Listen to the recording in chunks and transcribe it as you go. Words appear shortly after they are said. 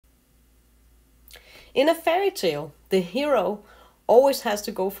In a fairy tale, the hero always has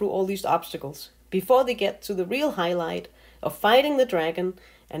to go through all these obstacles before they get to the real highlight of fighting the dragon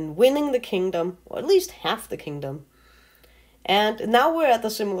and winning the kingdom, or at least half the kingdom. And now we're at the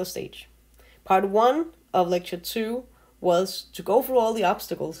similar stage. Part 1 of lecture 2 was to go through all the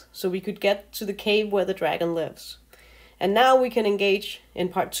obstacles so we could get to the cave where the dragon lives. And now we can engage in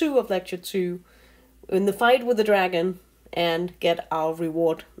part 2 of lecture 2 in the fight with the dragon and get our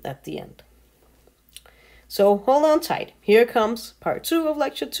reward at the end. So hold on tight. Here comes part 2 of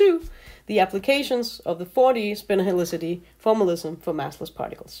lecture 2, the applications of the 4D spin-helicity formalism for massless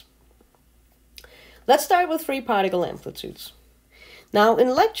particles. Let's start with free particle amplitudes. Now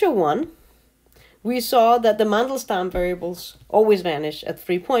in lecture 1, we saw that the Mandelstam variables always vanish at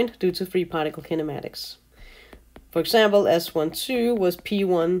 3 point due to free particle kinematics. For example, S12 was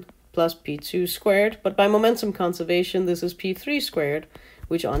P1 plus P2 squared, but by momentum conservation, this is P3 squared,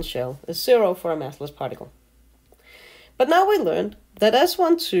 which on shell is 0 for a massless particle. But now we learned that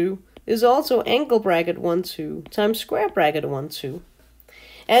S12 is also angle bracket 12 times square bracket 12.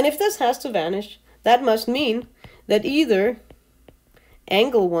 And if this has to vanish, that must mean that either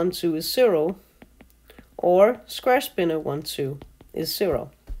angle 12 is 0 or square spinner 12 is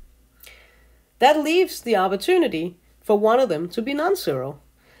 0. That leaves the opportunity for one of them to be non-zero.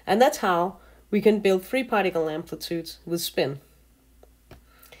 And that's how we can build free particle amplitudes with spin.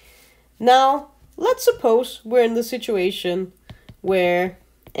 Now, let's suppose we're in the situation where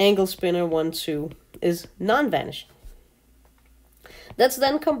angle spinner 12 is non-vanishing. Let's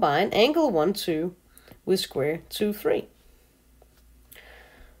then combine angle 12 with square 23.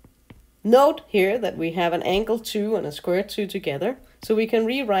 Note here that we have an angle 2 and a square 2 together, so we can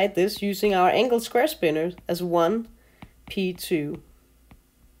rewrite this using our angle square spinners as 1 P2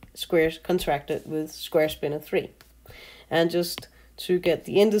 square contracted with square spinner 3. And just to get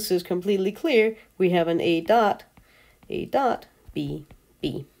the indices completely clear, we have an A dot, B,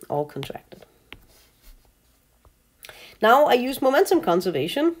 B, all contracted. Now I use momentum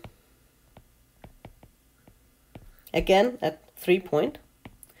conservation, again at 3 point.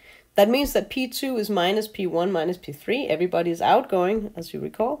 That means that P2 is minus P1 minus P3. Everybody is outgoing, as you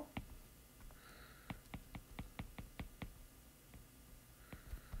recall.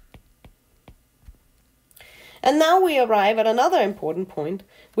 And now we arrive at another important point,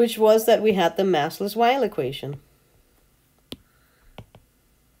 which was that we had the massless Weil equation.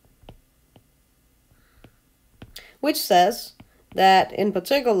 Which says that, in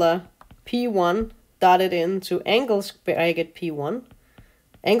particular, P1 dotted into angle bracket P1,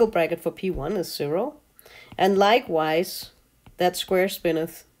 angle bracket for P1 is 0, and likewise that square spinner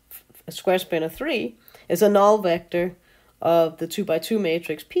 3 is a null vector of the 2 by 2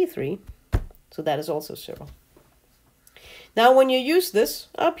 matrix P3, so that is also 0. Now when you use this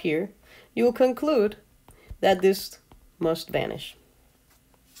up here, you'll conclude that this must vanish.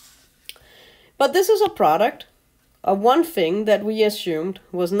 But this is a product of one thing that we assumed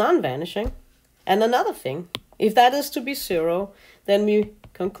was non-vanishing and another thing. If that is to be 0, then we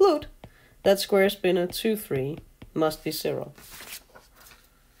conclude that square spinner 23 must be 0.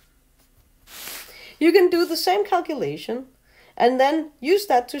 You can do the same calculation and then use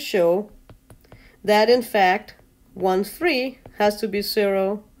that to show that in fact 1,3 has to be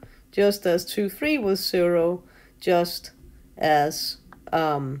 0, just as 2,3 was 0, just as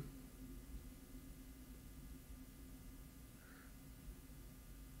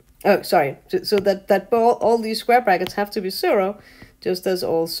so that all these square brackets have to be 0, just as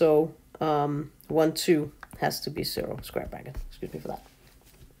also 1, 2 has to be 0 square bracket. Excuse me for that.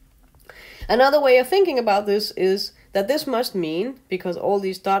 Another way of thinking about this is that this must mean, because all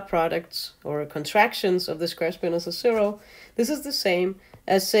these dot products or contractions of the square spinners are 0, this is the same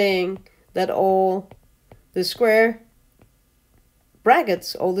as saying that all the square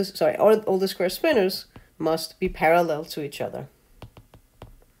brackets, all the square spinners must be parallel to each other.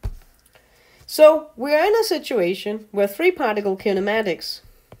 So we are in a situation where free particle kinematics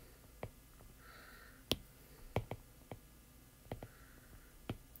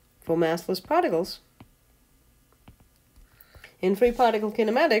for massless particles. In free particle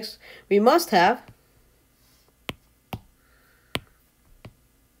kinematics, we must have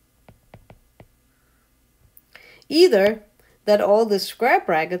either that all the square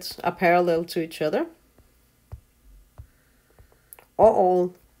brackets are parallel to each other, or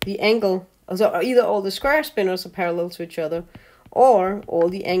all the angle, so either all the square spinners are parallel to each other, or all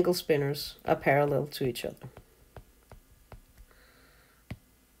the angle spinners are parallel to each other.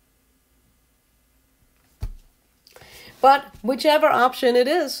 But whichever option it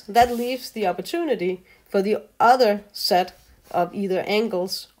is, that leaves the opportunity for the other set of either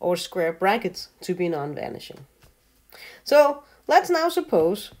angles or square brackets to be non-vanishing. So let's now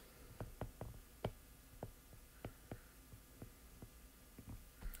suppose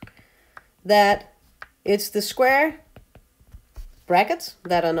that it's the square brackets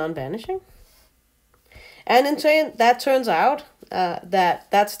that are non-vanishing. And in turn, that turns out that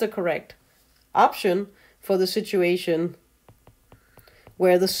that's the correct option for the situation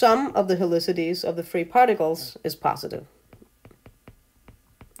where the sum of the helicities of the free particles is positive,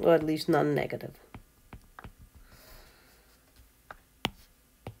 or at least non-negative.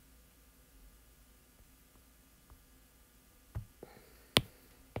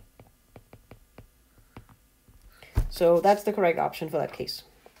 So that's the correct option for that case.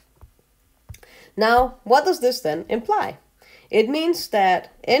 Now, what does this then imply? It means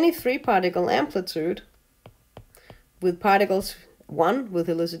that any three-particle amplitude with particles 1 with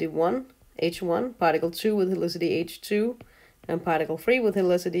helicity 1, H1, particle 2 with helicity H2, and particle 3 with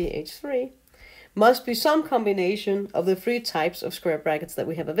helicity H3, must be some combination of the three types of square brackets that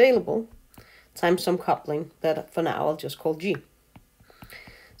we have available, times some coupling that for now I'll just call G.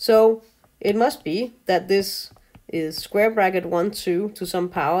 So it must be that this is square bracket 1, 2 to some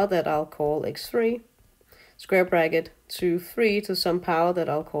power that I'll call x3, square bracket 2, 3 to some power that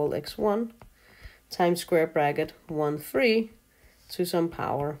I'll call x1, times square bracket 1, 3 to some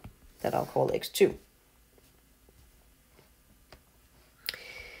power that I'll call x2.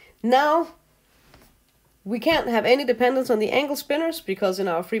 Now, we can't have any dependence on the angle spinners because in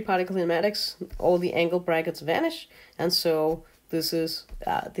our free particle kinematics, all the angle brackets vanish, and so this is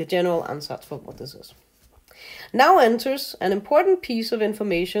the general ansatz for what this is. Now enters an important piece of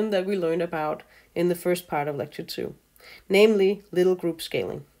information that we learned about in the first part of lecture 2, namely little group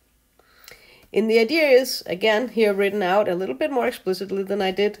scaling. And the idea is, again, here written out a little bit more explicitly than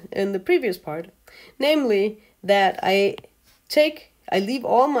I did in the previous part, namely that I leave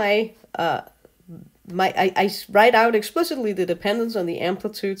all my, I write out explicitly the dependence on the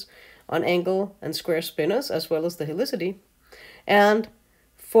amplitudes on angle and square spinners as well as the helicity, and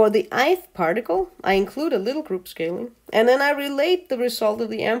for the ith particle, I include a little group scaling, and then I relate the result of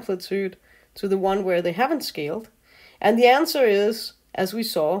the amplitude to the one where they haven't scaled. And the answer is, as we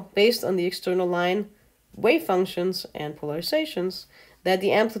saw, based on the external line wave functions and polarizations, that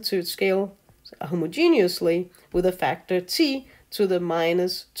the amplitude scale homogeneously with a factor t to the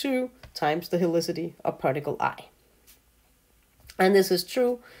minus 2 times the helicity of particle I. And this is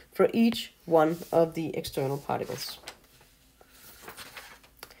true for each one of the external particles.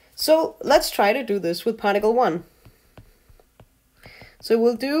 So let's try to do this with particle 1. So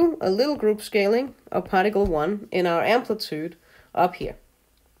we'll do a little group scaling of particle 1 in our amplitude up here.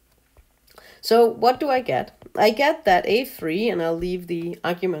 So what do I get? I get that A3, and I'll leave the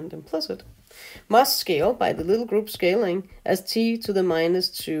argument implicit, must scale by the little group scaling as t to the minus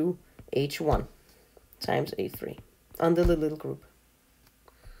 2 H1 times A3 under the little group.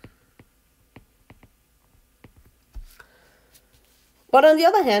 But on the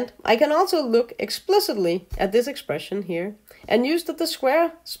other hand, I can also look explicitly at this expression here and use that the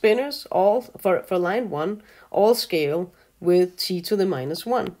square spinners all for line 1 all scale with t to the minus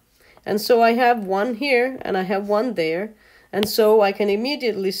 1. And so I have 1 here and I have 1 there, and so I can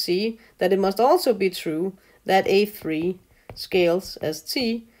immediately see that it must also be true that A3 scales as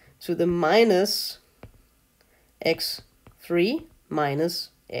t to the minus x3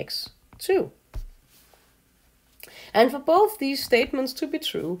 minus x2. And for both these statements to be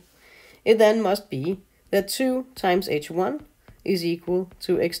true, it then must be that 2 times h1 is equal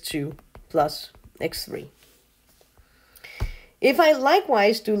to x2 plus x3. If I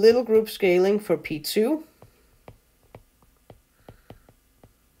likewise do little group scaling for P2,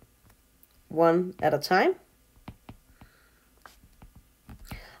 one at a time,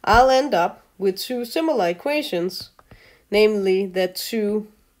 I'll end up with two similar equations, namely that 2,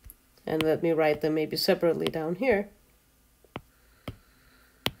 and let me write them maybe separately down here,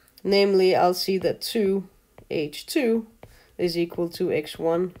 namely I'll see that 2h2 is equal to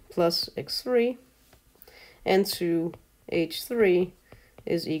x1 plus x3, and 2h3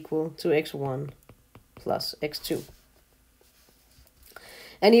 is equal to x1 plus x2.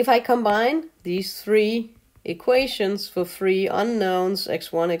 And if I combine these three equations for three unknowns,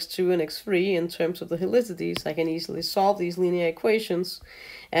 x1, x2, and x3, in terms of the helicities, I can easily solve these linear equations,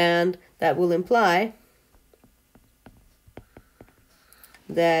 and that will imply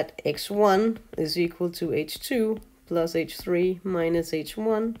that x1 is equal to h2 plus h3 minus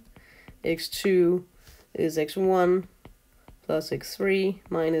h1, x2 is x1 plus x3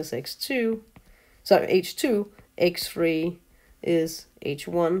 minus x2, sorry, h2, x3 is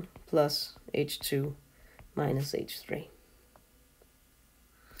h1 plus h2 minus h3.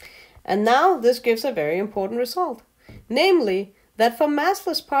 And now this gives a very important result, namely that for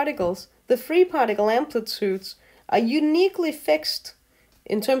massless particles, the free particle amplitudes are uniquely fixed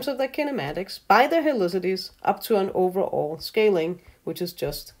in terms of their kinematics by their helicities up to an overall scaling, which is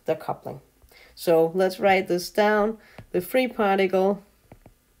just the coupling. So let's write this down. The free particle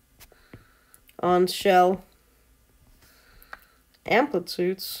on shell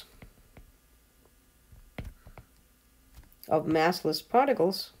amplitudes of massless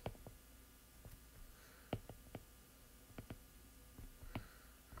particles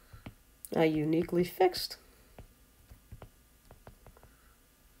are uniquely fixed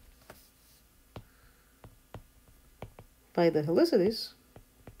by the helicities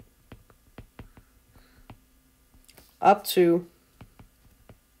up to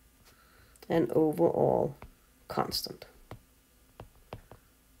an overall constant.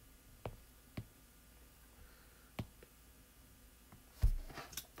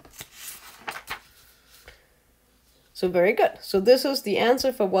 So very good. So this is the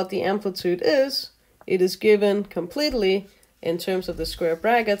answer for what the amplitude is. It is given completely in terms of the square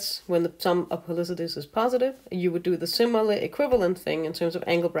brackets when the sum of helicities is positive. You would do the similar equivalent thing in terms of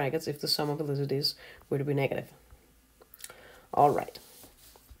angle brackets if the sum of helicities were to be negative. All right.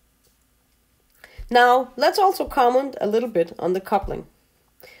 Now, let's also comment a little bit on the coupling,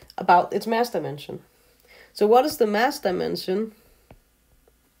 about its mass dimension. So what is the mass dimension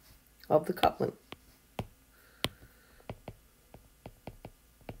of the coupling?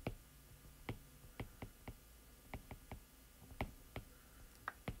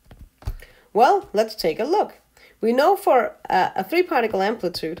 Well, let's take a look. We know for a free particle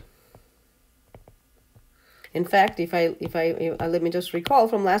amplitude, in fact, if I let me just recall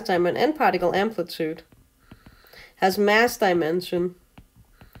from last time, an n particle amplitude has mass dimension,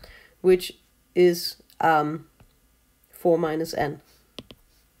 which is 4 minus n.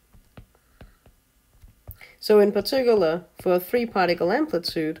 So in particular, for a free particle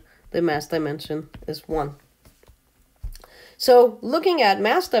amplitude, the mass dimension is 1. So looking at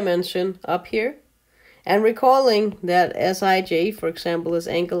mass dimension up here, and recalling that Sij, for example, is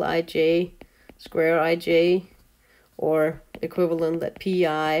angle Ij, square Ij, or equivalent that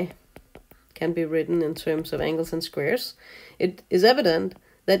Pi can be written in terms of angles and squares, it is evident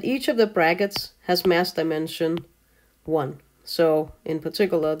that each of the brackets has mass dimension 1. So in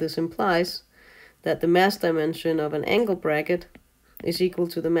particular, this implies that the mass dimension of an angle bracket is equal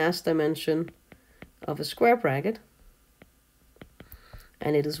to the mass dimension of a square bracket,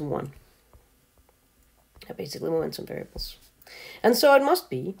 and it is 1. They're basically momentum variables. And so it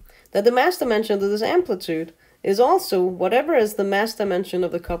must be that the mass dimension of this amplitude is also whatever is the mass dimension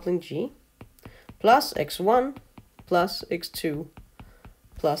of the coupling G, plus x1, plus x2,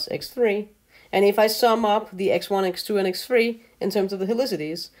 plus x3. And if I sum up the x1, x2, and x3 in terms of the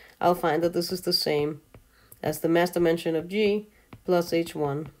helicities, I'll find that this is the same as the mass dimension of G plus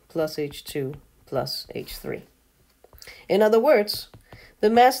h1 plus h2 plus h3. In other words, the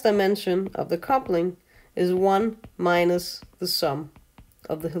mass dimension of the coupling is 1 minus the sum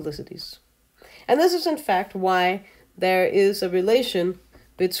of the helicities. And this is in fact why there is a relation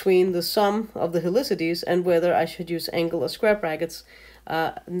between the sum of the helicities and whether I should use angle or square brackets.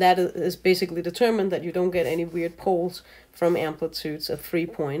 That is basically determined that you don't get any weird poles from amplitudes at 3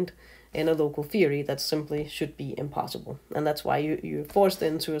 point in a local theory. That simply should be impossible. And that's why you're forced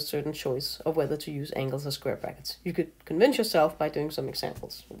into a certain choice of whether to use angles or square brackets. You could convince yourself by doing some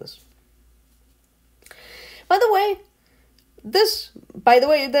examples of this. By the way, there's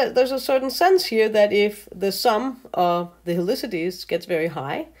a certain sense here that if the sum of the helicities gets very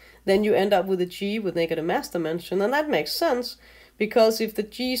high, then you end up with a G with negative mass dimension, and that makes sense because if the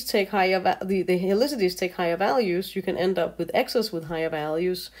G's take higher, the helicities take higher values, you can end up with X's with higher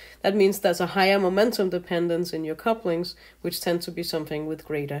values. That means there's a higher momentum dependence in your couplings, which tend to be something with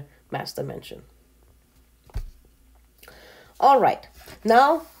greater mass dimension. All right,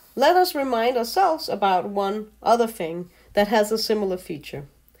 now let us remind ourselves about one other thing that has a similar feature.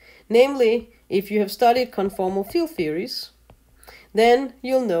 Namely, if you have studied conformal field theories, then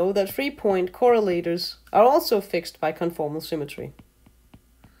you'll know that 3-point correlators are also fixed by conformal symmetry.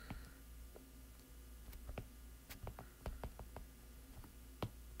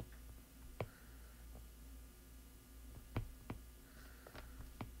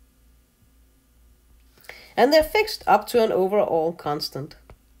 And they're fixed up to an overall constant.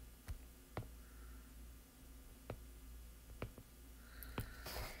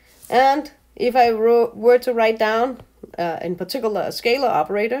 And if I were to write down, in particular, a scalar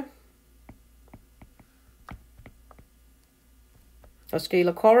operator, a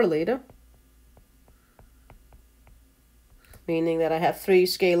scalar correlator, meaning that I have three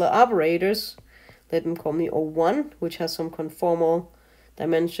scalar operators. Let them call me O1, which has some conformal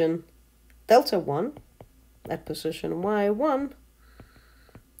dimension delta 1 at position Y1.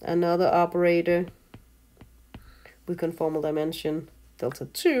 Another operator with conformal dimension delta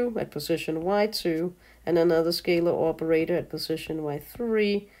 2 at position Y2, and another scalar operator at position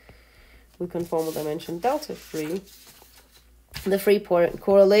Y3 with conformal dimension delta 3. The free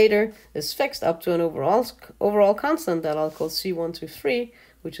correlator is fixed up to an overall constant that I'll call C123,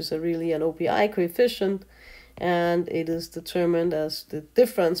 which is really an OPI coefficient, and it is determined as the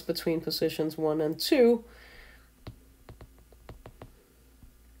difference between positions 1 and 2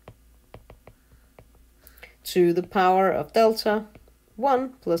 to the power of delta 1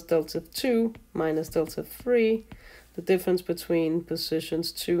 plus delta 2 minus delta 3, the difference between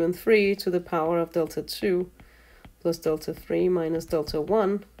positions 2 and 3 to the power of delta 2 plus delta 3 minus delta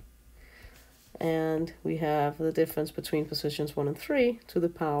 1, and we have the difference between positions 1 and 3 to the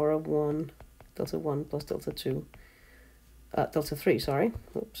power of 1 delta 1 plus delta 2, delta 3, sorry,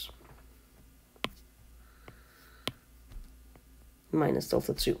 oops, minus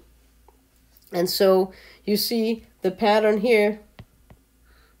delta 2. And so you see the pattern here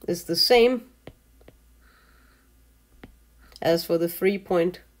is the same as for the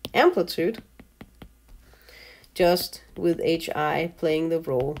 3-point amplitude, just with HI playing the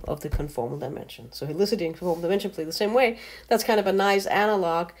role of the conformal dimension. So helicity and conformal dimension play the same way. That's kind of a nice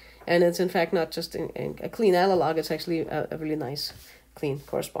analog, and it's in fact not just a clean analog, it's actually a really nice clean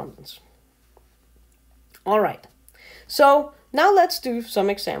correspondence. All right, so now let's do some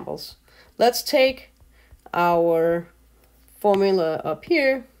examples. Let's take our formula up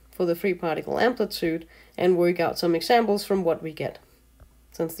here for the free particle amplitude and work out some examples from what we get,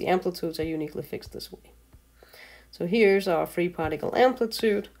 since the amplitudes are uniquely fixed this way. So here's our free particle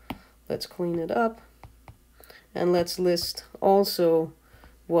amplitude. Let's clean it up, and let's list also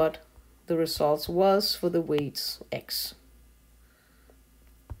what the results was for the weights x.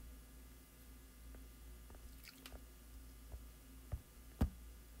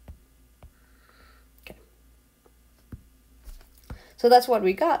 So that's what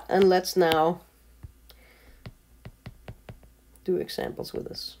we got, and let's now do examples with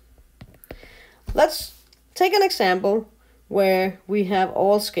this. Let's take an example where we have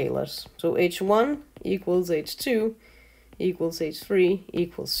all scalars. So h1 equals h2 equals h3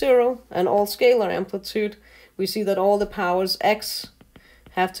 equals 0, and all scalar amplitude, we see that all the powers x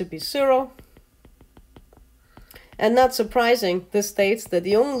have to be 0. And not surprising, this states that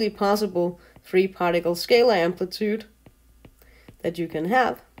the only possible free particle scalar amplitude that you can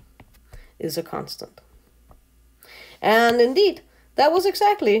have is a constant. And indeed, that was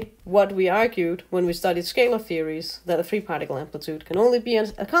exactly what we argued when we studied scalar theories, that a free particle amplitude can only be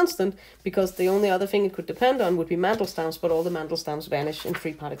a constant because the only other thing it could depend on would be Mandelstam's, but all the Mandelstam's vanish in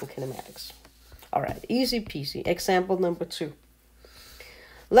free particle kinematics. All right, easy peasy. Example number 2.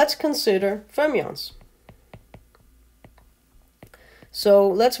 Let's consider fermions. So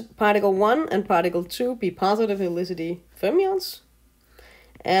let's particle 1 and particle 2 be positive helicity fermions,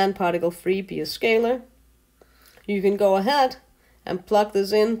 and particle 3 be a scalar. You can go ahead and plug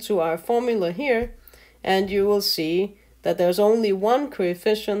this into our formula here, and you will see that there's only one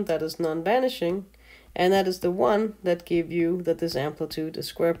coefficient that is non-vanishing, and that is the one that gives you that this amplitude is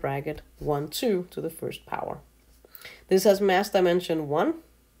square bracket 1, 2 to the first power. This has mass dimension 1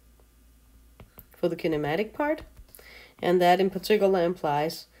 for the kinematic part, and that in particular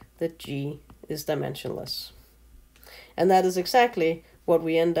implies that G is dimensionless. And that is exactly what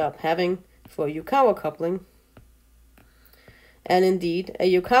we end up having for Yukawa coupling. And indeed,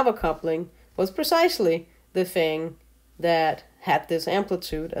 a Yukawa coupling was precisely the thing that had this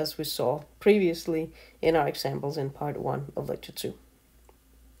amplitude, as we saw previously in our examples in part 1 of lecture 2.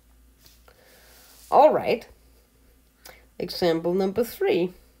 All right, example number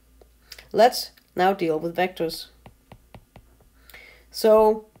 3. Let's now deal with vectors.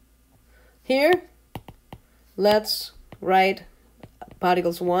 So here, let's write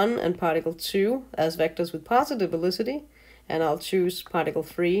particles 1 and particle 2 as vectors with positive helicity, and I'll choose particle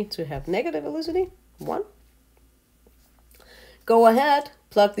 3 to have negative helicity, 1. Go ahead,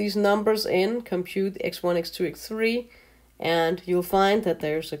 plug these numbers in, compute x1, x2, x3, and you'll find that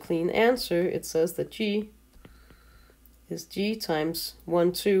there's a clean answer. It says that G is G times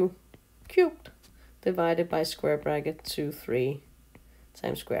 1, 2 cubed divided by square bracket 2, 3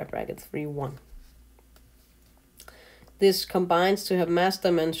 times square bracket 3, 1. This combines to have mass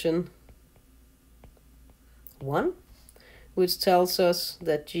dimension 1, which tells us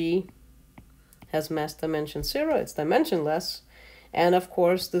that G has mass dimension 0, it's dimensionless, and of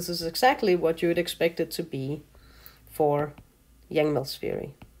course this is exactly what you would expect it to be for Yang-Mills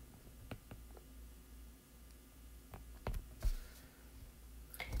theory.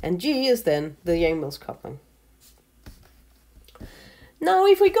 And G is then the Yang-Mills coupling. Now,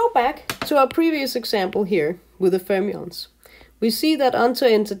 if we go back to our previous example here with the fermions, we see that under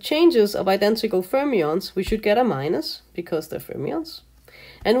interchanges of identical fermions, we should get a minus because they're fermions.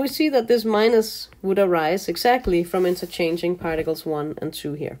 And we see that this minus would arise exactly from interchanging particles 1 and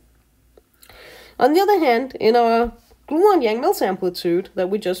 2 here. On the other hand, in our gluon Yang-Mills amplitude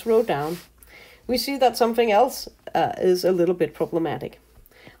that we just wrote down, we see that something else is a little bit problematic.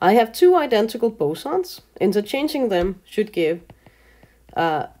 I have two identical bosons. Interchanging them should give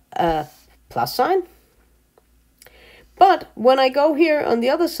a plus sign. But when I go here on the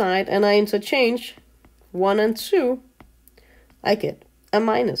other side and I interchange 1 and 2, I get a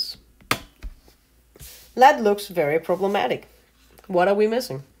minus. That looks very problematic. What are we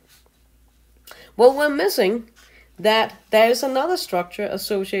missing? Well, we're missing that there is another structure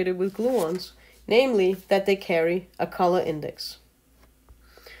associated with gluons, namely that they carry a color index.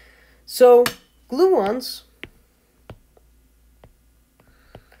 So gluons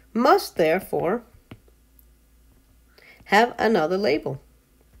must therefore have another label.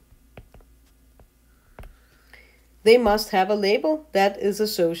 They must have a label that is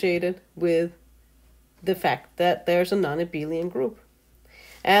associated with the fact that there's a non-abelian group.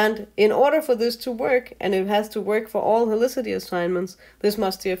 And in order for this to work, and it has to work for all helicity assignments, this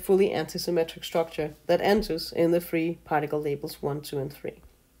must be a fully antisymmetric structure that enters in the free particle labels 1, 2, and 3.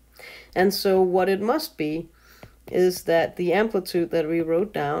 And so what it must be is that the amplitude that we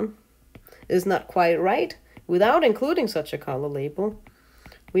wrote down is not quite right without including such a color label.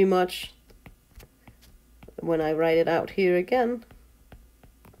 We must, when I write it out here again,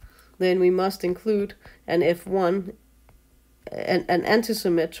 then we must include an F1, an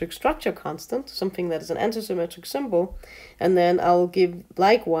antisymmetric structure constant, something that is an antisymmetric symbol, and then I'll give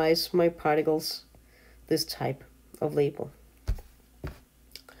likewise my particles this type of label.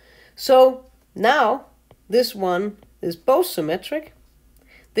 So now this one is both symmetric.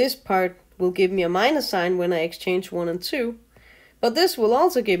 This part will give me a minus sign when I exchange 1 and 2, but this will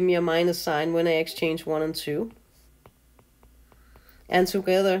also give me a minus sign when I exchange 1 and 2. And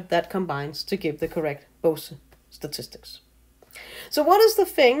together that combines to give the correct Bose statistics. So what is the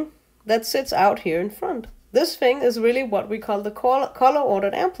thing that sits out here in front? This thing is really what we call the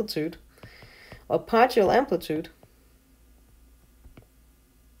color-ordered amplitude, or partial amplitude.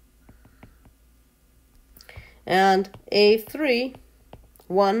 And A3,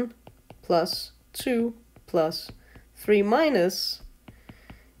 1 plus 2 plus 3 minus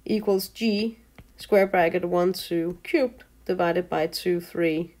equals G square bracket 1, 2 cubed divided by 2,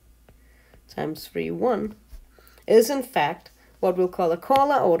 3 times 3, 1 is in fact what we'll call a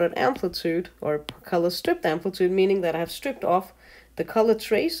color-ordered amplitude or color-stripped amplitude, meaning that I have stripped off the color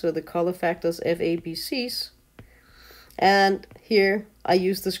trace or the color factors F, A, B, C's. And here I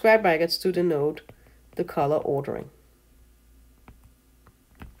use the square brackets to denote the color ordering.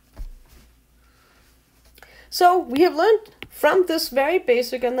 So we have learned from this very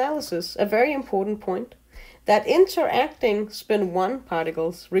basic analysis a very important point, that interacting spin 1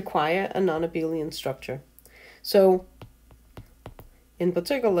 particles require a non-abelian structure. So in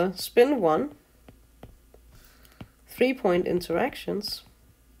particular, spin 1, 3-point interactions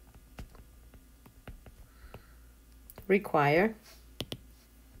require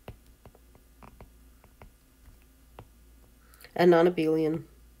a non-abelian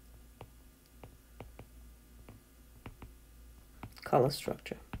color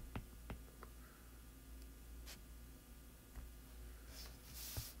structure.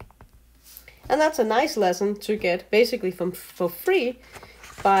 And that's a nice lesson to get basically for free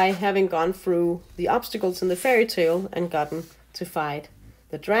by having gone through the obstacles in the fairy tale and gotten to fight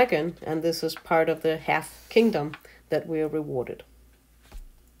the dragon. And this is part of the half kingdom that we are rewarded.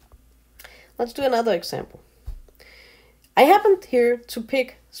 Let's do another example. I happened here to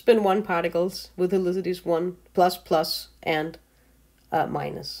pick spin 1 particles with helicities 1, plus, plus, and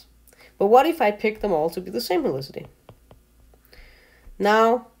minus. But what if I pick them all to be the same helicity?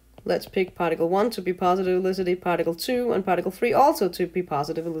 Now, let's pick particle 1 to be positive helicity, particle 2 and particle 3 also to be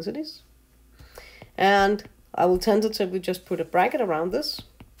positive helicities. And I will tentatively just put a bracket around this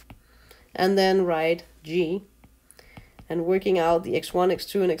and then write G. And working out the x1,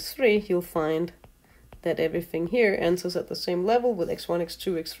 x2, and x3, you'll find that everything here enters at the same level with x1,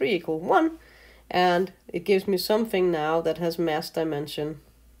 x2, x3 equal 1. And it gives me something now that has mass dimension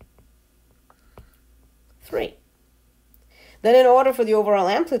 3. Then in order for the overall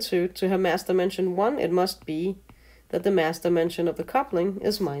amplitude to have mass dimension 1, it must be that the mass dimension of the coupling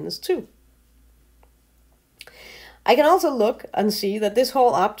is minus 2. I can also look and see that this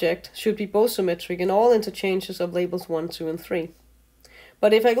whole object should be bosymmetric in all interchanges of labels 1, 2, and 3.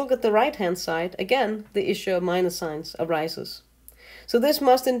 But if I look at the right-hand side, again, the issue of minus signs arises. So this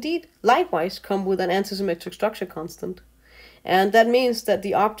must indeed likewise come with an antisymmetric structure constant. And that means that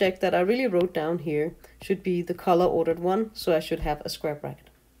the object that I really wrote down here should be the color ordered one, so I should have a square bracket.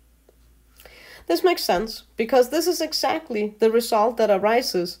 This makes sense, because this is exactly the result that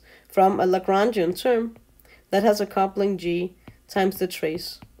arises from a Lagrangian term that has a coupling G times the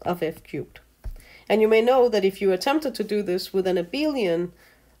trace of F cubed. And you may know that if you attempted to do this with an abelian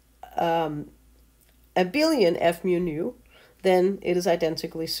F mu nu, then it is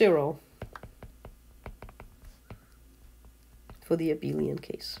identically 0 for the abelian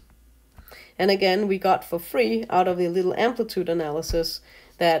case. And again, we got for free out of the little amplitude analysis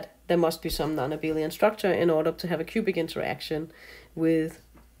that there must be some non-abelian structure in order to have a cubic interaction with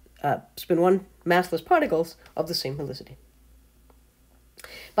spin 1 massless particles of the same helicity.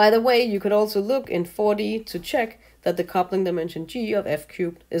 By the way, you could also look in 4D to check that the coupling dimension G of F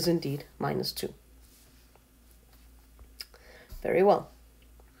cubed is indeed -2. Very well.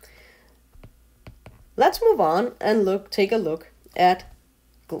 Let's move on and take a look at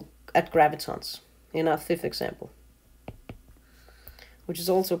gravitons in our fifth example, which is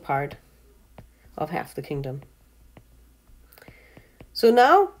also part of half the kingdom. So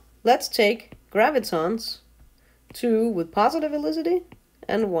now let's take gravitons, 2 with positive helicity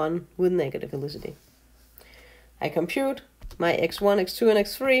and 1 with negative helicity. I compute my x1, x2, and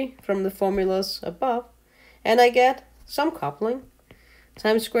x3 from the formulas above, and I get some coupling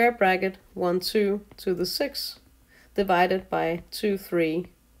times square bracket 1, 2 to the 6 divided by 2, 3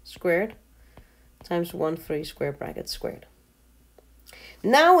 squared times 1, 3 square bracket squared.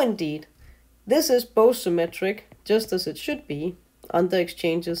 Now indeed, this is bosymmetric, just as it should be, under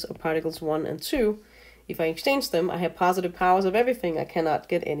exchanges of particles 1 and 2. If I exchange them, I have positive powers of everything. I cannot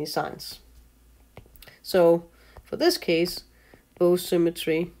get any signs. So for this case,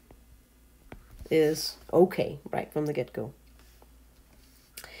 bosymmetry is okay right from the get-go.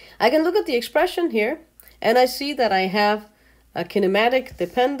 I can look at the expression here, and I see that I have a kinematic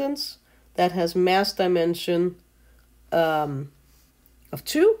dependence that has mass dimension of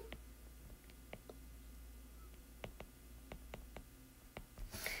 2.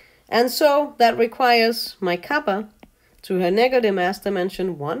 And so that requires my kappa to have negative mass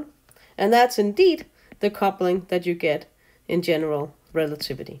dimension 1. And that's indeed the coupling that you get in general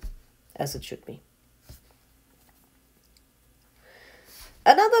relativity, as it should be.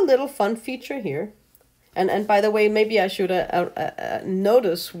 Another little fun feature here, and by the way, maybe I should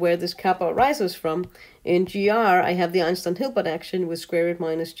notice where this kappa arises from. In GR, I have the Einstein-Hilbert action with square root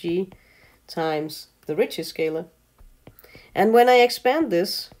minus g times the Ricci scalar. And when I expand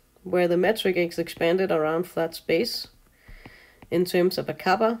this, where the metric is expanded around flat space in terms of a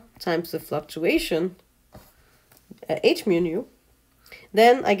kappa times the fluctuation h mu nu,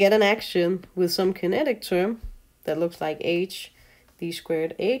 then I get an action with some kinetic term that looks like h d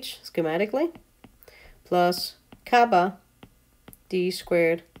squared h schematically, plus kappa d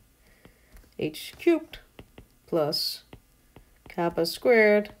squared h cubed plus kappa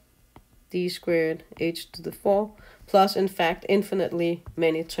squared d squared h to the 4, plus in fact infinitely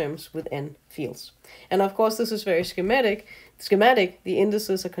many terms with n fields. And of course this is very schematic. The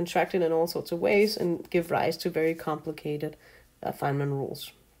indices are contracted in all sorts of ways and give rise to very complicated Feynman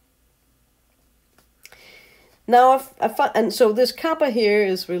rules. Now, and so this kappa here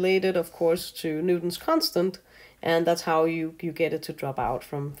is related, of course, to Newton's constant, and that's how you get it to drop out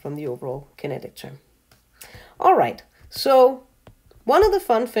from the overall kinetic term. All right, so one of the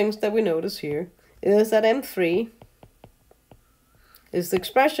fun things that we notice here is that M3 is the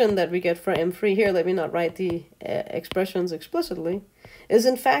expression that we get for M3 here. Let me not write the expressions explicitly, is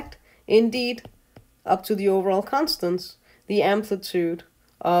in fact indeed up to the overall constants, the amplitude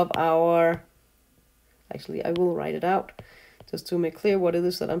of our, actually I will write it out just to make clear what it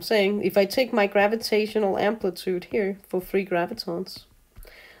is that I'm saying. If I take my gravitational amplitude here for free gravitons,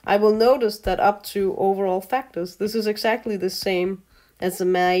 I will notice that up to overall factors, this is exactly the same as the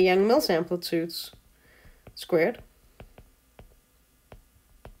Yang-Mills amplitudes squared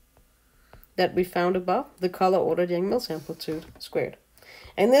that we found above, the color ordered Yang-Mills amplitude squared.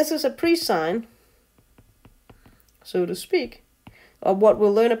 And this is a pre-sign, so to speak, of what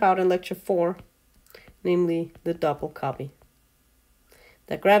we'll learn about in lecture 4, namely the double copy.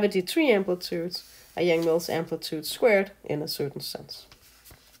 That gravity 3 amplitudes are Yang-Mills amplitudes squared in a certain sense.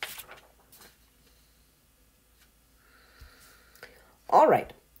 All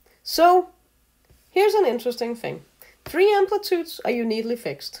right, so here's an interesting thing. 3 amplitudes are uniquely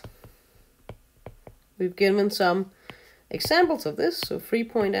fixed. we've given some examples of this. So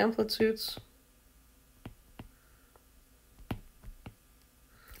 3-point amplitudes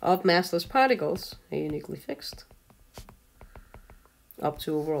of massless particles are uniquely fixed up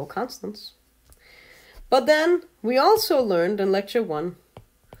to overall constants. But then we also learned in lecture 1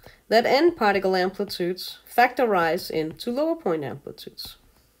 that n-particle amplitudes factorize into lower point amplitudes.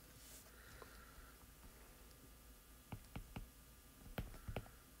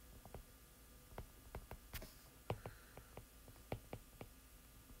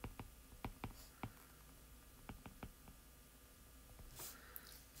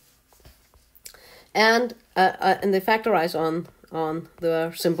 And they factorize on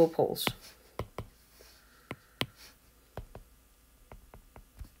the simple poles.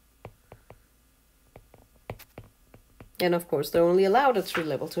 And of course, they're only allowed at 3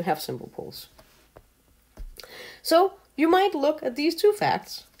 level to have simple poles. So you might look at these two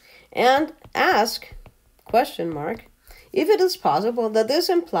facts and ask, question mark, if it is possible that this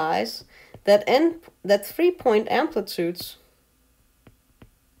implies that 3-point amplitudes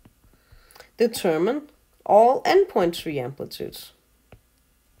determine all n.3 amplitudes.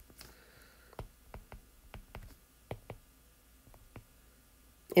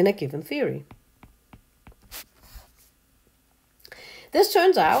 In a given theory. This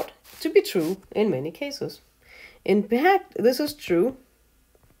turns out to be true in many cases. In fact, this is true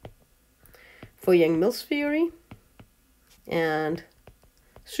for Yang-Mills theory and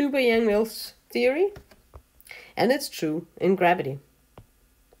super Yang-Mills theory, and it's true in gravity.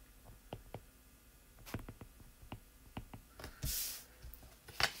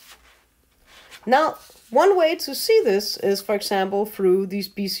 Now, one way to see this is, for example, through these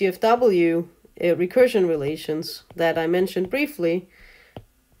BCFW recursion relations that I mentioned briefly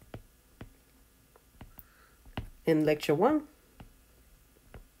in lecture 1,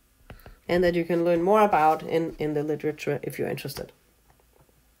 and that you can learn more about in the literature if you're interested.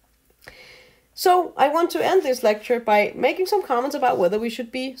 So I want to end this lecture by making some comments about whether we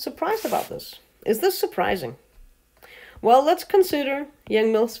should be surprised about this. Is this surprising? Well, let's consider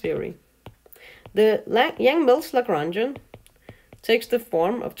Yang-Mills theory. The Yang-Mills Lagrangian takes the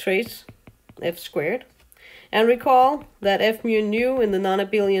form of trace f squared, and recall that f mu nu in the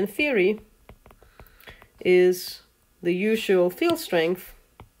non-abelian theory is the usual field strength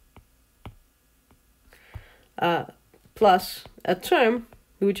plus a term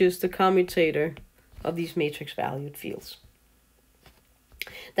which is the commutator of these matrix valued fields.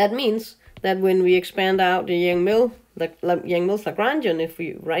 That means that when we expand out the Yang-Mills Lagrangian, if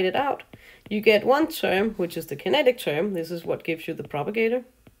we write it out, you get one term, which is the kinetic term. This is what gives you the propagator.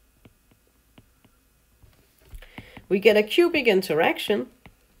 We get a cubic interaction,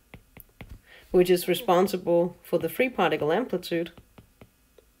 which is responsible for the 3-particle amplitude.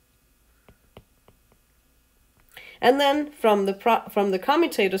 And then from the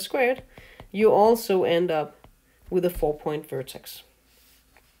commutator squared, you also end up with a 4-point vertex.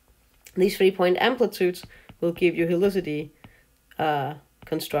 These 3-point amplitudes will give you helicity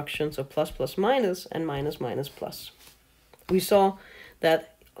constructions of plus plus minus and minus minus plus. We saw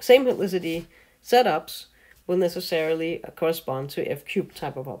that same helicity setups will necessarily correspond to f cubed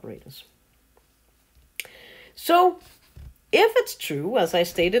type of operators. So if it's true, as I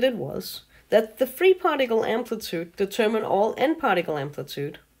stated it was, that the 3-particle amplitude determine all n-particle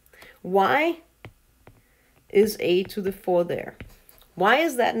amplitude, why is a to the 4 there? Why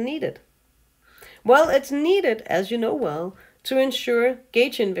is that needed? Well, it's needed, as you know well, to ensure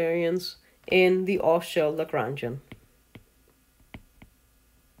gauge invariance in the off-shell Lagrangian.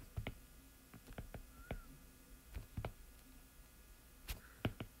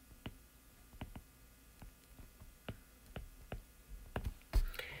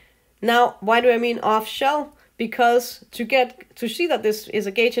 Now, why do I mean off-shell? Because to see that this is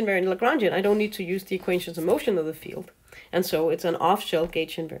a gauge invariant Lagrangian, I don't need to use the equations of motion of the field. And so it's an off-shell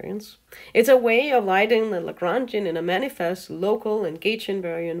gauge invariance. It's a way of writing the Lagrangian in a manifest, local, and gauge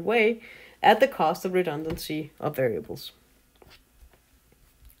invariant way at the cost of redundancy of variables.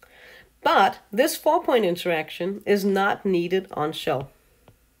 But this 4-point interaction is not needed on shell.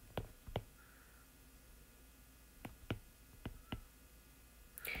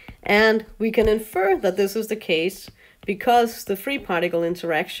 And we can infer that this is the case because the 3-particle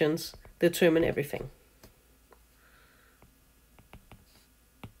interactions determine everything.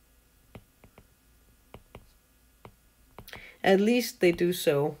 At least they do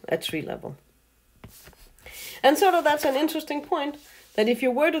so at 3 level. And sort of that's an interesting point, that if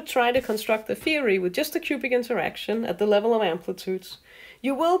you were to try to construct the theory with just a cubic interaction at the level of amplitudes,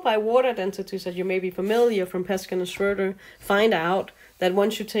 you will, by word identities that you may be familiar from Peskin and Schroeder, find out that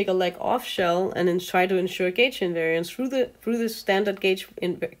one should take a leg off shell and then try to ensure gauge invariance through the standard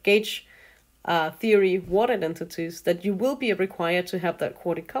gauge theory water identities, that you will be required to have that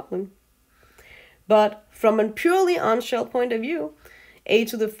quartic coupling. But from a purely on-shell point of view, a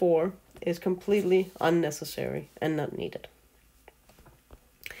to the 4 is completely unnecessary and not needed.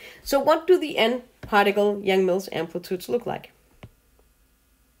 So what do the n-particle Yang-Mills amplitudes look like?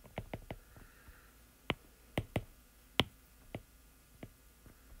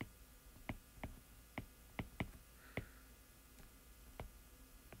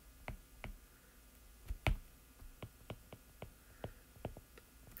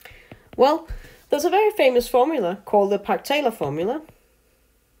 Well, there's a very famous formula called the Park-Taylor formula.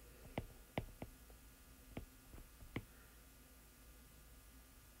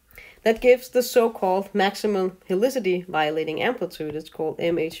 That gives the so-called maximal helicity violating amplitude. It's called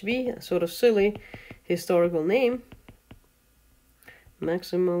MHV, a sort of silly historical name.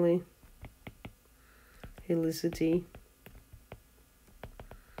 Maximally helicity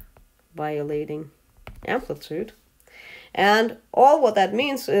violating amplitude. And all what that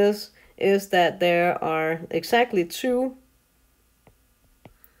means is that there are exactly 2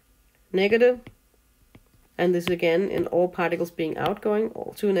 negative, and this again in all particles being outgoing,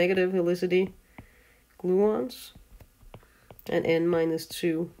 all 2 negative helicity gluons, and n minus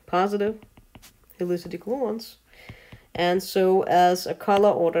 2 positive helicity gluons. And so as a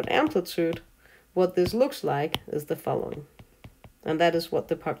color-ordered amplitude, what this looks like is the following. And that is what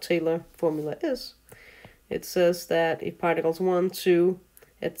the Park-Taylor formula is. It says that if particles 1, 2,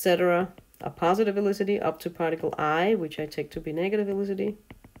 etc. are positive helicity up to particle I, which I take to be negative helicity,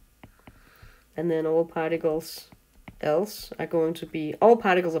 and then all particles else are going to be, all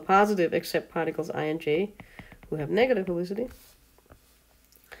particles are positive except particles I and J who have negative helicity.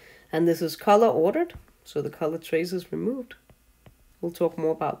 And this is color ordered, so the color trace is removed. We'll talk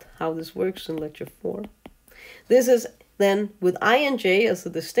more about how this works in lecture 4. This is then with I and J as the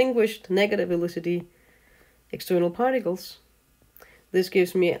distinguished negative helicity external particles. This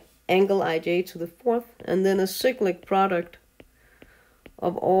gives me angle ij to the 4th, and then a cyclic product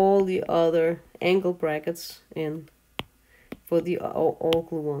of all the other angle brackets in for the all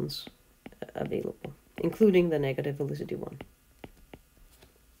gluons available, including the negative helicity one.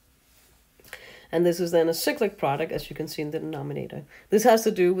 And this is then a cyclic product, as you can see in the denominator. This has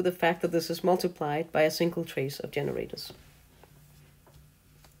to do with the fact that this is multiplied by a single trace of generators.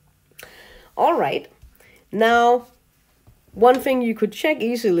 All right, now one thing you could check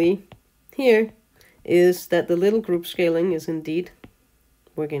easily here is that the little group scaling is indeed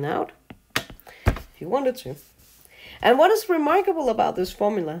working out, if you wanted to. And what is remarkable about this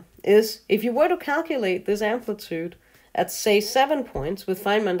formula is if you were to calculate this amplitude at, say, 7 points with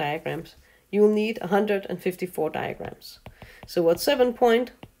Feynman diagrams, you'll need 154 diagrams. So at 7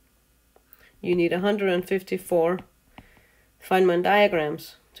 point, you need 154 Feynman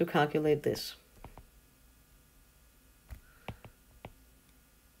diagrams to calculate this.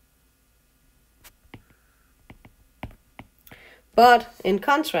 But in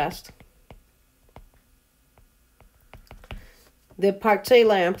contrast, the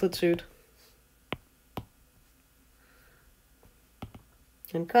Park-Taylor amplitude,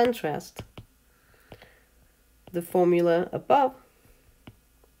 in contrast, the formula above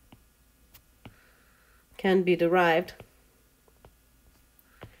can be derived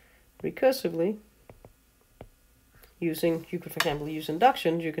recursively using, you could for example use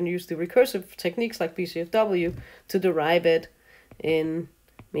induction, you can use the recursive techniques like BCFW to derive it in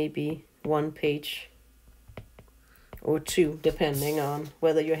maybe 1 page or 2, depending on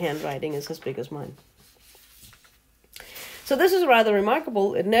whether your handwriting is as big as mine. So this is rather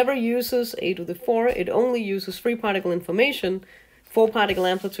remarkable. It never uses a to the 4, it only uses free particle information. 4 particle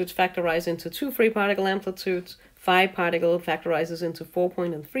amplitudes factorize into 2 free particle amplitudes, 5 particle factorizes into 4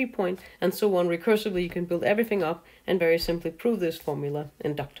 point and 3 point, and so on. Recursively, you can build everything up and very simply prove this formula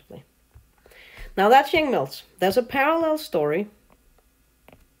inductively. Now that's Yang-Mills. There's a parallel story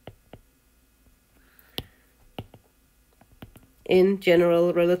in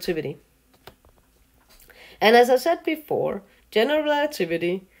general relativity. And as I said before, general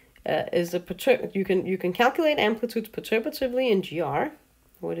relativity is a you can calculate amplitudes perturbatively in GR.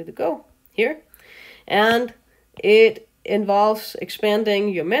 Where did it go? Here. And it involves expanding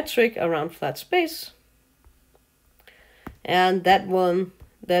your metric around flat space. And that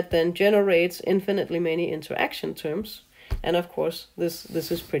then generates infinitely many interaction terms. And of course, this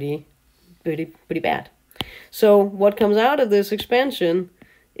is pretty bad. So what comes out of this expansion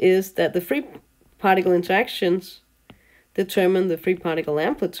is that the free particle interactions determine the free particle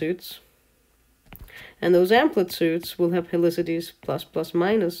amplitudes. And those amplitudes will have helicities plus plus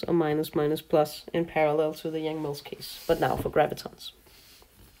minus or minus minus plus in parallel to the Yang-Mills case, but now for gravitons.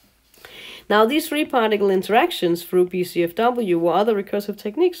 Now these free particle interactions through BCFW or other recursive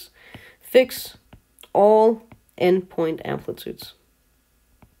techniques fix all endpoint amplitudes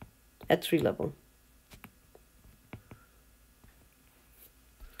at tree level.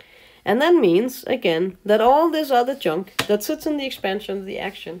 And that means, again, that all this other junk that sits in the expansion of the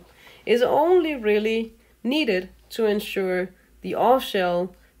action is only really needed to ensure the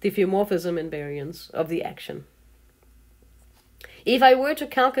off-shell diffeomorphism invariance of the action. If I were to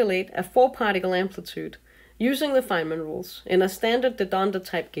calculate a 4-particle amplitude using the Feynman rules in a standard de Donda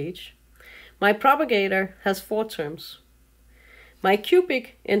type gauge, my propagator has 4 terms. My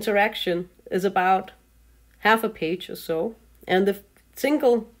cubic interaction is about half a page or so, and the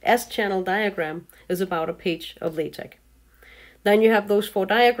single S-channel diagram is about a page of LaTeX. Then you have those 4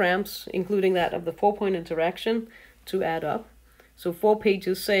 diagrams, including that of the 4-point interaction, to add up. So 4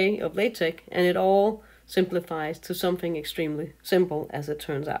 pages, say, of LaTeX, and it all simplifies to something extremely simple, as it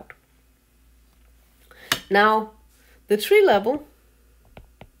turns out. Now, the tree level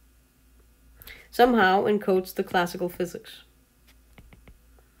somehow encodes the classical physics.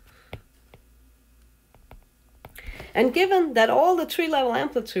 And given that all the tree-level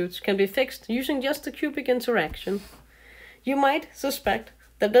amplitudes can be fixed using just the cubic interaction, you might suspect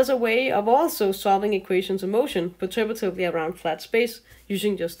that there's a way of also solving equations of motion perturbatively around flat space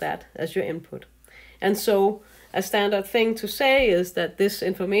using just that as your input. And so a standard thing to say is that this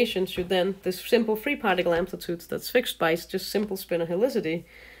information should then, this simple free particle amplitudes that's fixed by just simple spinor helicity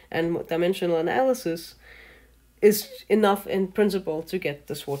and dimensional analysis is enough in principle to get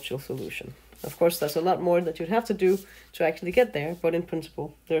the Schwarzschild solution. Of course, there's a lot more that you'd have to do to actually get there, but in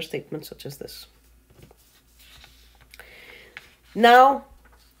principle, there are statements such as this. Now,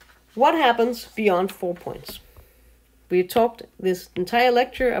 what happens beyond 4 points? We talked this entire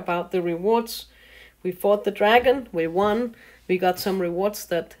lecture about the rewards. We fought the dragon, we won, we got some rewards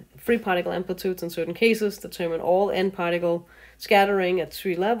that free particle amplitudes in certain cases determine all n-particle scattering at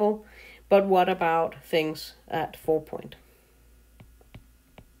tree level, but what about things at 4 point?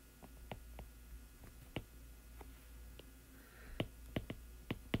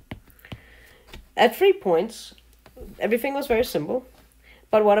 At 3 points, everything was very simple,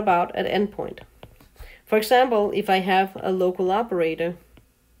 but what about at endpoint? For example, if I have a local operator,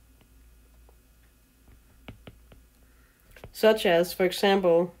 such as, for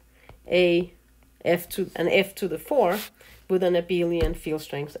example, an f to the 4 with an abelian field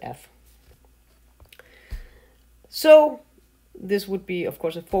strength f. So this would be, of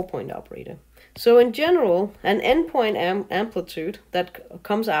course, a 4-point operator. So in general, an endpoint amplitude that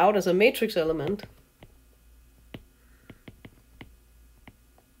comes out as a matrix element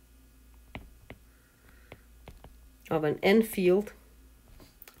of an n-field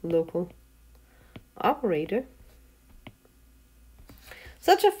local operator,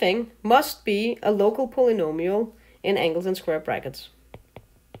 such a thing must be a local polynomial in angles and square brackets.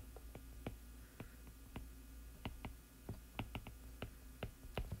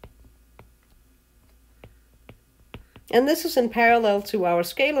 And this is in parallel to our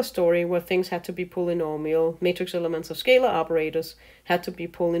scalar story, where things had to be polynomial. Matrix elements of scalar operators had to be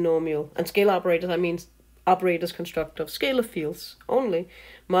polynomial. And scalar operators, I mean operators constructed of scalar fields only,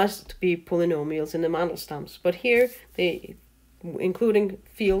 must be polynomials in the Mandelstams. But here, including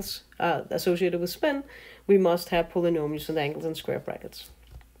fields associated with spin, we must have polynomials in angles and square brackets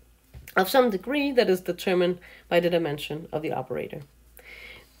of some degree that is determined by the dimension of the operator.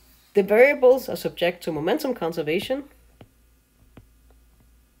 The variables are subject to momentum conservation,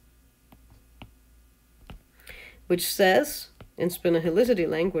 which says, in spinor helicity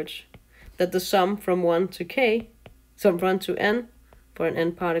language, that the sum from 1 to k, sum from 1 to n, for an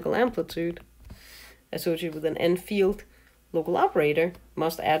n-particle amplitude associated with an n-field local operator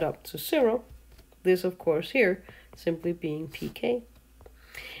must add up to 0. This, of course, here simply being pk.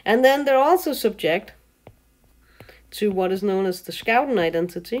 And then they're also subject to what is known as the Schouten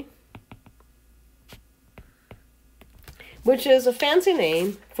identity, which is a fancy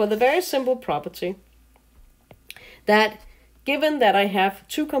name for the very simple property that given that I have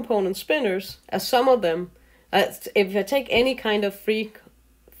 2 component spinors, as some of them, if I take any kind of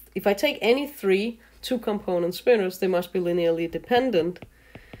if I take any 3 2-component spinors, they must be linearly dependent,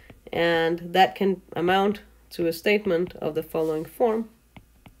 and that can amount to a statement of the following form.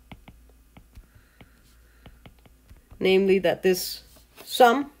 Namely, that this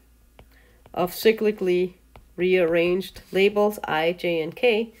sum of cyclically rearranged labels I, j, and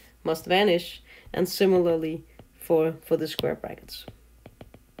k must vanish, and similarly for the square brackets.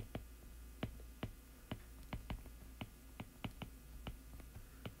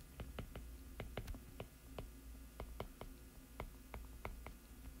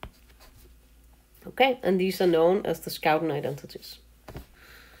 Okay, and these are known as the Schouten identities.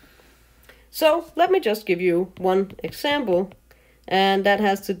 So let me just give you one example, and that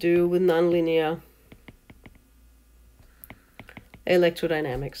has to do with nonlinear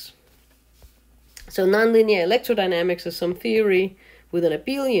electrodynamics. So nonlinear electrodynamics is some theory with an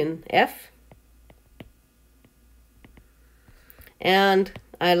abelian F and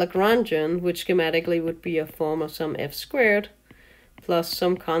a Lagrangian, which schematically would be a form of some F squared plus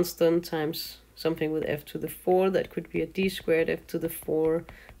some constant times something with F to the 4. That could be a D squared F to the 4,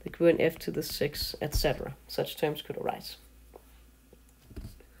 that could be an F to the 6, etc. Such terms could arise.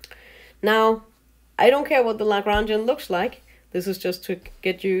 Now, I don't care what the Lagrangian looks like. This is just to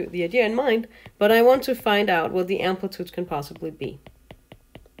get you the idea in mind, but I want to find out what the amplitudes can possibly be.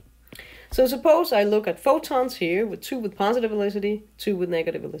 So suppose I look at photons here, with 2 with positive velocity, 2 with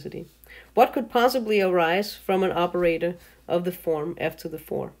negative velocity. What could possibly arise from an operator of the form f to the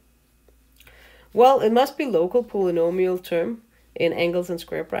 4? Well, it must be local polynomial term in angles and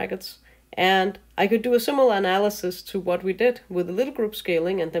square brackets, and I could do a similar analysis to what we did with the little group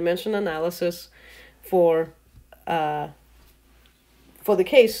scaling and dimension analysis for the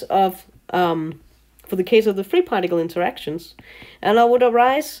case of the free particle interactions, and I would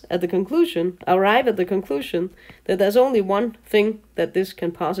arrive at the conclusion that there's only one thing that this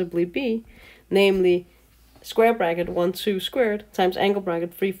can possibly be, namely square bracket 1, 2 squared times angle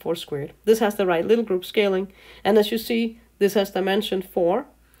bracket 3, 4 squared. This has the right little group scaling, and as you see, this has dimension 4,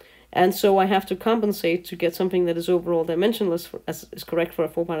 and so I have to compensate to get something that is overall dimensionless, as is correct for a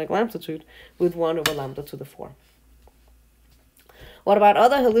 4-particle amplitude, with 1 over lambda to the 4. What about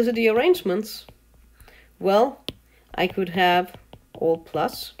other helicity arrangements? Well, I could have all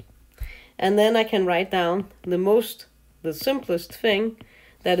plus, and then I can write down the simplest thing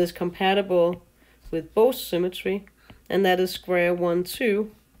that is compatible with both symmetry, and that is square 1,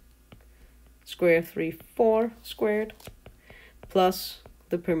 2, square 3, 4 squared, plus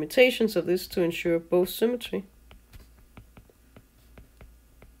the permutations of this to ensure both symmetry.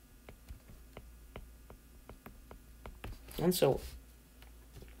 And so on.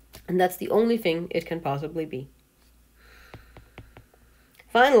 And that's the only thing it can possibly be.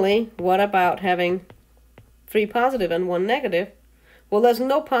 Finally, what about having 3 positive and 1 negative? Well, there's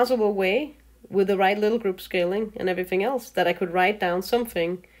no possible way with the right little group scaling and everything else that I could write down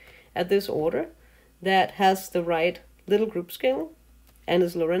something at this order that has the right little group scaling and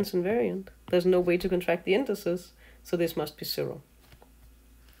is Lorentz invariant. There's no way to contract the indices, so this must be 0.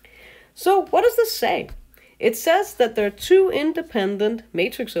 So what does this say? It says that there are 2 independent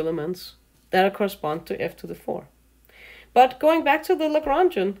matrix elements that correspond to f to the 4. But going back to the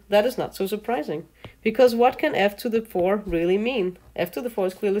Lagrangian, that is not so surprising, because what can f to the 4 really mean? F to the 4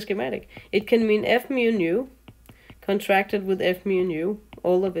 is clearly schematic. It can mean f mu nu contracted with f mu nu,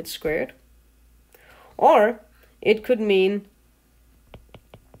 all of it squared. Or it could mean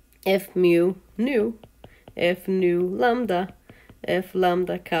f mu nu, f nu lambda, f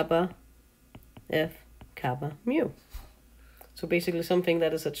lambda kappa, f kappa mu. So basically something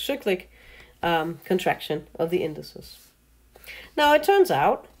that is a cyclic contraction of the indices. Now it turns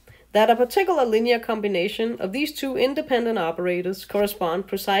out that a particular linear combination of these 2 independent operators correspond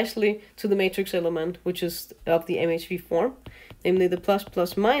precisely to the matrix element, which is of the MHV form, namely the plus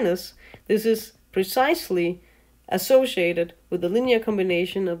plus minus. This is precisely associated with the linear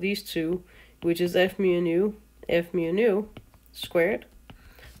combination of these 2, which is f mu nu squared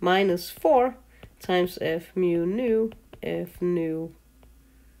minus 4 times f mu nu, f nu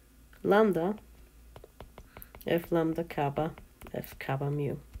lambda, f lambda kappa, f kappa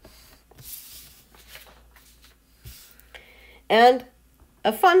mu. And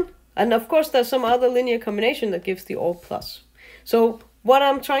of course there's some other linear combination that gives the all plus. So what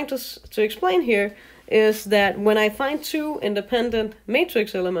I'm trying to explain here is that when I find 2 independent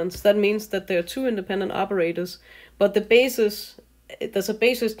matrix elements, that means that there are 2 independent operators, but there's a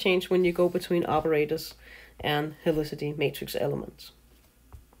basis change when you go between operators and helicity matrix elements.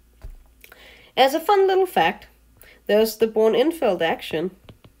 As a fun little fact, there's the Born-Infeld action,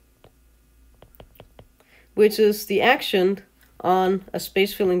 which is the action on a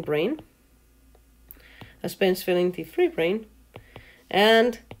space-filling brane, a space-filling D3 brane,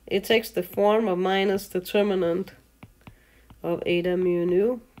 and it takes the form of minus determinant of eta mu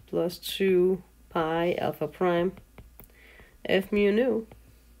nu plus 2 pi alpha prime f mu nu.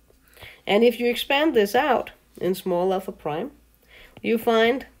 And if you expand this out in small alpha prime, you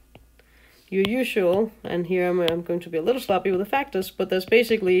find your usual, and here I'm going to be a little sloppy with the factors, but there's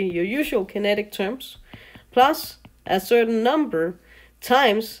basically your usual kinetic terms plus a certain number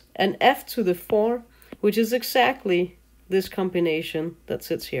times an f to the 4, which is exactly this combination that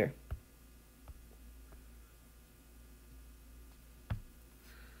sits here.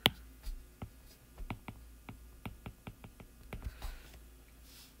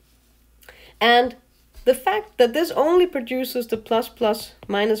 And the fact that this only produces the plus plus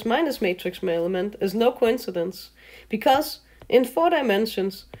minus minus matrix element is no coincidence, because in 4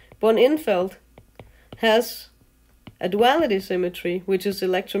 dimensions, von Infeld has a duality symmetry, which is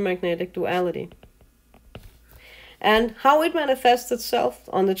electromagnetic duality. And how it manifests itself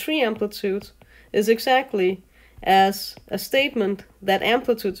on the 3 amplitudes is exactly as a statement that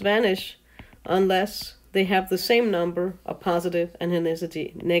amplitudes vanish unless they have the same number of positive and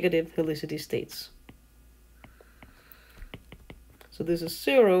negative helicity states. So this is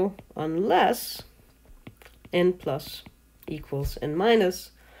 0 unless n plus equals n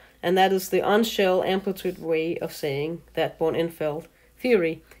minus, and that is the on-shell amplitude way of saying that von Infeld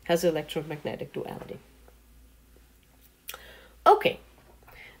theory has electromagnetic duality. Okay,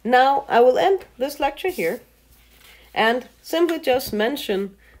 now I will end this lecture here and simply just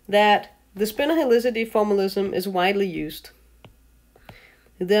mention that the spinor helicity formalism is widely used.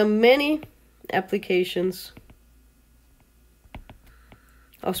 There are many applications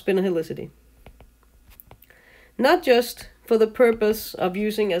of spinor helicity. Not just for the purpose of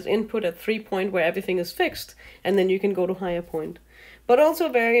using as input at 3 point where everything is fixed and then you can go to higher point, but also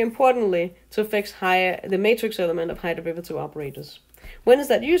very importantly to fix the matrix element of high derivative operators. When is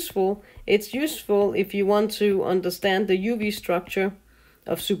that useful? It's useful if you want to understand the UV structure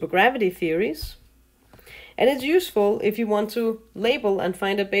of supergravity theories, and it's useful if you want to label and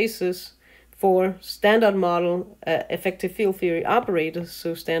find a basis for standard model effective field theory operators,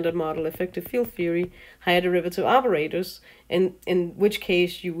 so standard model effective field theory higher derivative operators, in which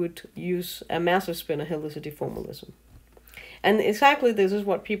case you would use a massive spinor helicity formalism. And exactly this is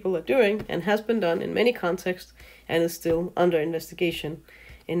what people are doing and has been done in many contexts and is still under investigation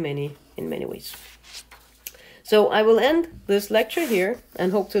in many ways. So I will end this lecture here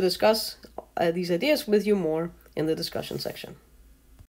and hope to discuss these ideas with you more in the discussion section.